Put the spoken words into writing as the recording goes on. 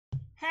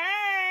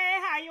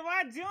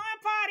Join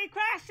party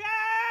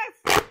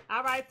crashers.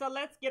 All right, so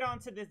let's get on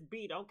to this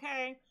beat,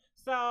 okay?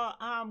 So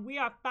we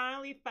are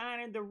finally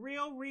finding the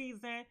real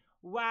reason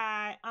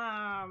why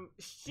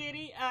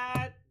shitty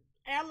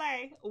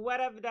LA,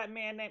 whatever that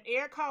man named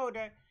Eric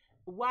Holder,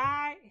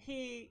 why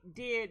he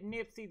did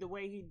Nipsey the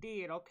way he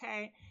did,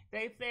 okay?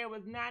 They say it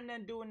was not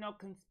nothing to do with no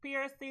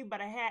conspiracy, but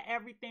it had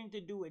everything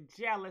to do with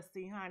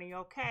jealousy, honey,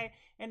 okay?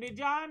 And did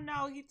y'all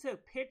know he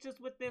took pictures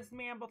with this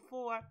man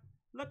before?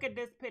 Look at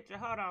this picture.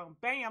 Hold on.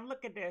 Bam,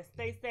 look at this.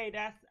 They say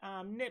that's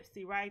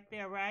Nipsey right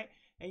there, right?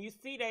 And you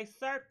see they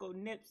circle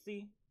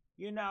Nipsey,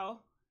 you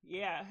know.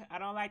 Yeah, I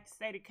don't like to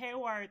say the K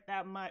word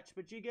that much,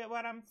 but you get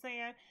what I'm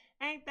saying?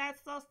 Ain't that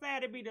so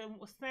sad to be the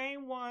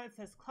same ones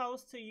that's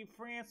close to you,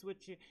 friends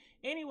with you?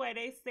 Anyway,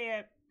 they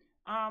said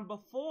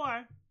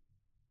before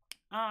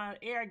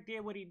Eric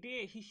did what he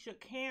did, he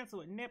shook hands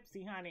with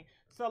Nipsey, honey.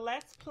 So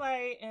let's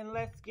play and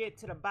let's get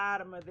to the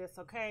bottom of this,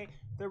 okay?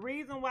 The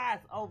reason why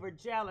is over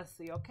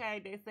jealousy,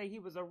 okay? They say he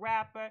was a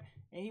rapper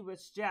and he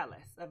was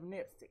jealous of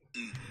Nipsey.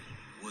 He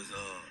was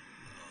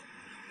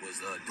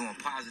doing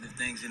positive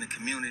things in the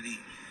community,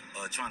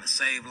 trying to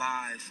save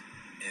lives,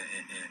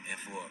 and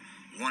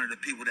for one of the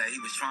people that he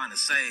was trying to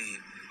save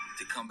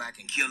to come back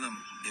and kill him,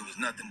 it was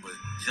nothing but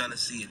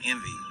jealousy and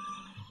envy.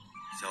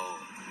 So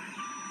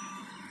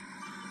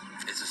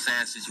it's a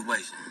sad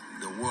situation.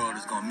 The world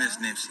is gonna miss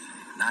Nipsey,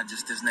 not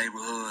just this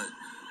neighborhood,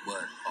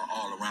 but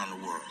all around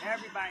the world.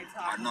 Everybody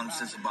talking. I've known him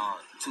since about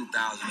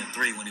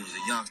 2003 when he was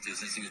a youngster,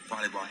 since he was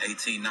probably about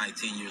 18,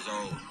 19 years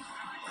old.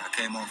 When I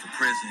came home from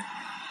prison,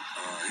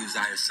 he was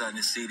out here selling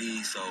his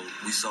CDs, so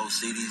we sold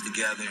CDs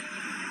together.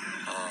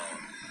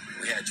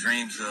 We had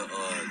dreams of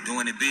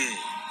doing it big,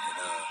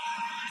 and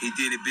he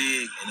did it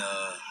big,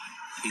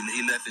 and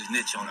he left his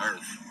niche on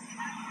earth.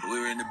 We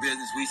were in the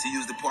business. We used to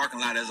use the parking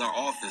lot as our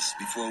office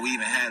before we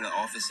even had an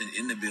office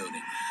in the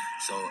building.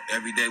 So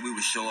every day we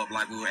would show up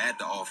like we were at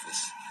the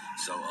office.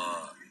 So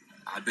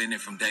I've been there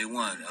from day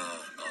one.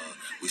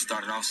 We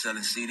started off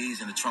selling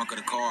CDs in the trunk of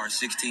the car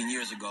 16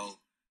 years ago.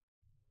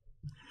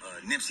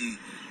 Nipsey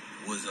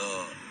was,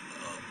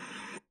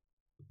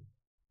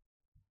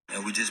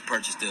 and we just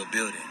purchased the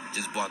building,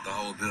 just bought the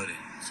whole building.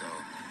 So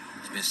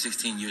it's been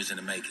 16 years in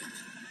the making.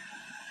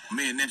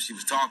 Me and Nipsey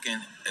was talking,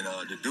 and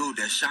the dude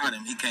that shot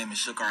him, he came and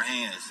shook our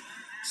hands,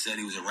 said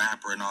he was a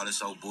rapper and all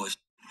this old bullshit.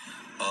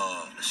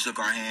 Shook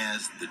our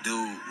hands. The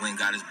dude went and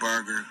got his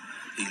burger.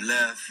 He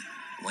left.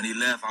 When he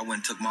left, I went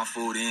and took my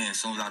food in. As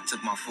soon as I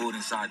took my food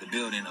inside the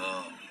building,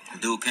 the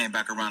dude came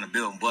back around the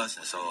building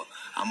busting. So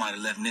I might have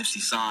left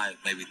Nipsey's side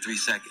maybe 3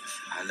 seconds.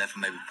 I left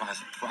him maybe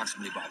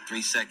approximately about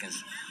 3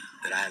 seconds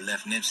that I had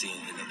left Nipsey,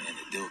 and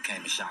the dude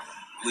came and shot him.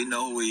 We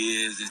know who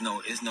he is. It's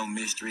no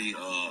mystery.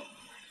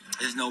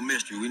 There's no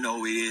mystery. We know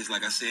who he is.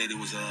 Like I said,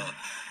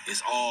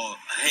 it's all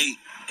hate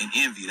and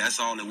envy. That's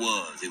all it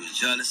was. It was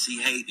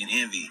jealousy, hate, and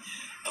envy.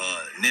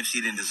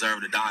 Nipsey didn't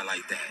deserve to die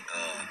like that.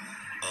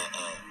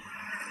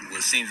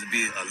 What seems to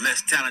be a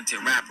less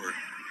talented rapper,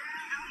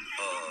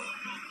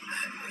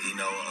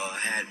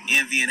 had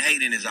envy and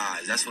hate in his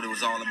eyes. That's what it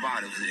was all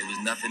about. It was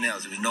nothing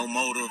else. It was no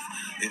motive.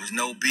 It was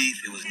no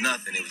beef. It was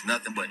nothing. It was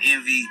nothing but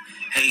envy,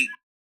 hate,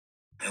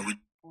 and we.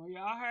 Well,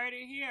 y'all heard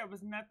it here. It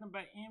was nothing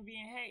but envy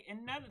and hate.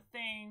 Another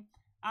thing,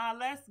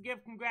 let's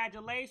give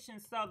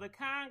congratulations. So the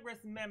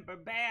Congress member,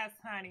 Bass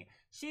Honey,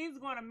 she's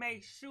going to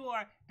make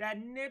sure that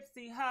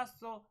Nipsey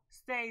Hussle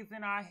stays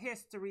in our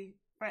history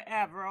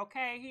forever,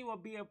 okay? He will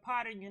be a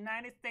part of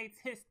United States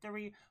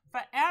history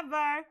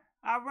forever,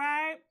 all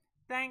right?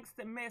 Thanks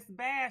to Miss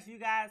Bass, you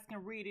guys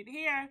can read it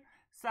here.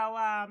 So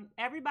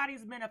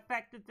everybody's been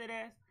affected to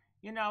this,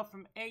 you know,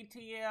 from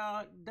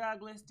ATL,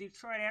 Douglas,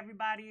 Detroit.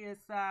 Everybody is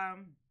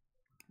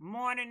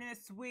mourning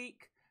this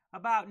week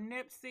about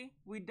Nipsey.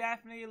 We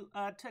definitely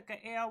took an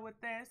L with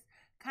this.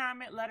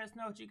 Comment, let us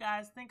know what you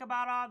guys think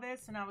about all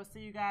this, and I will see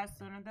you guys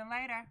sooner than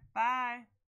later. Bye.